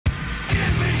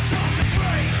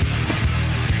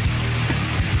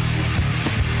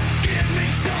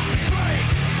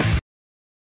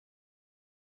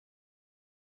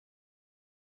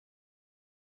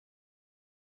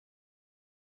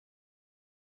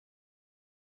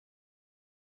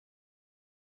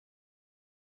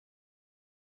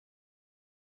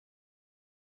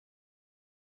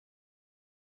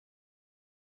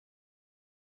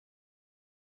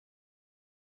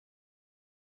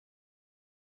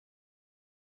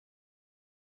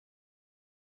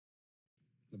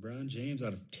LeBron James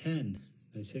out of 10.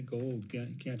 Nice hit gold.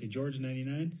 Keontae George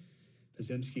 99.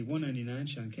 Pazemski 199.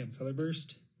 Sean Kemp color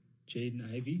burst.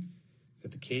 Jaden Ivey.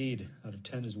 Got the Cade out of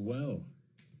 10 as well.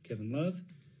 Kevin Love.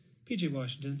 PJ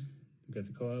Washington. We've got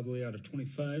the Calably out of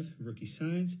 25. Rookie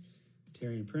signs.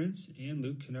 Tarian Prince. And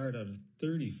Luke Kennard out of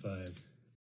 35.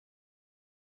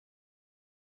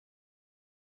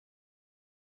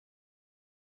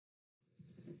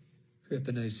 Got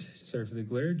the nice, sorry for the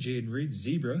glare, Jaden Reed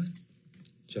Zebra.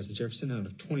 Justin Jefferson out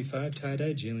of 25,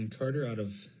 tie-dye. Jalen Carter out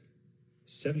of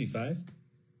 75.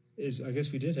 I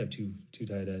guess we did have two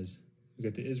tie-dyes. We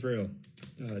got the Israel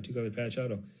two-color patch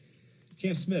auto.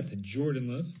 Cam Smith,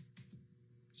 Jordan Love.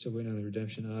 Still waiting on the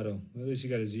redemption auto. Well, at least you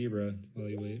got a Zebra while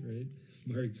you wait, right?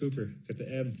 Murray Cooper. Got the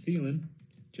Adam Thielen.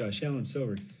 Josh Allen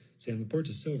silver. Sam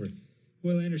Laporta silver.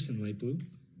 Will Anderson light blue.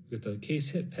 We got the case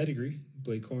hit pedigree.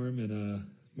 Blake Corum and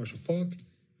Marshall Falk.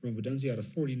 Rome Dunzi out of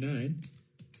 49.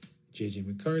 J.J.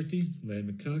 McCarthy, Ladd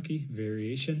McConkey,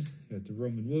 variation. Got the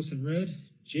Roman Wilson red,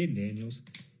 Jaden Daniels,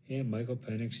 and Michael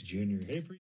Penix Jr. Hey,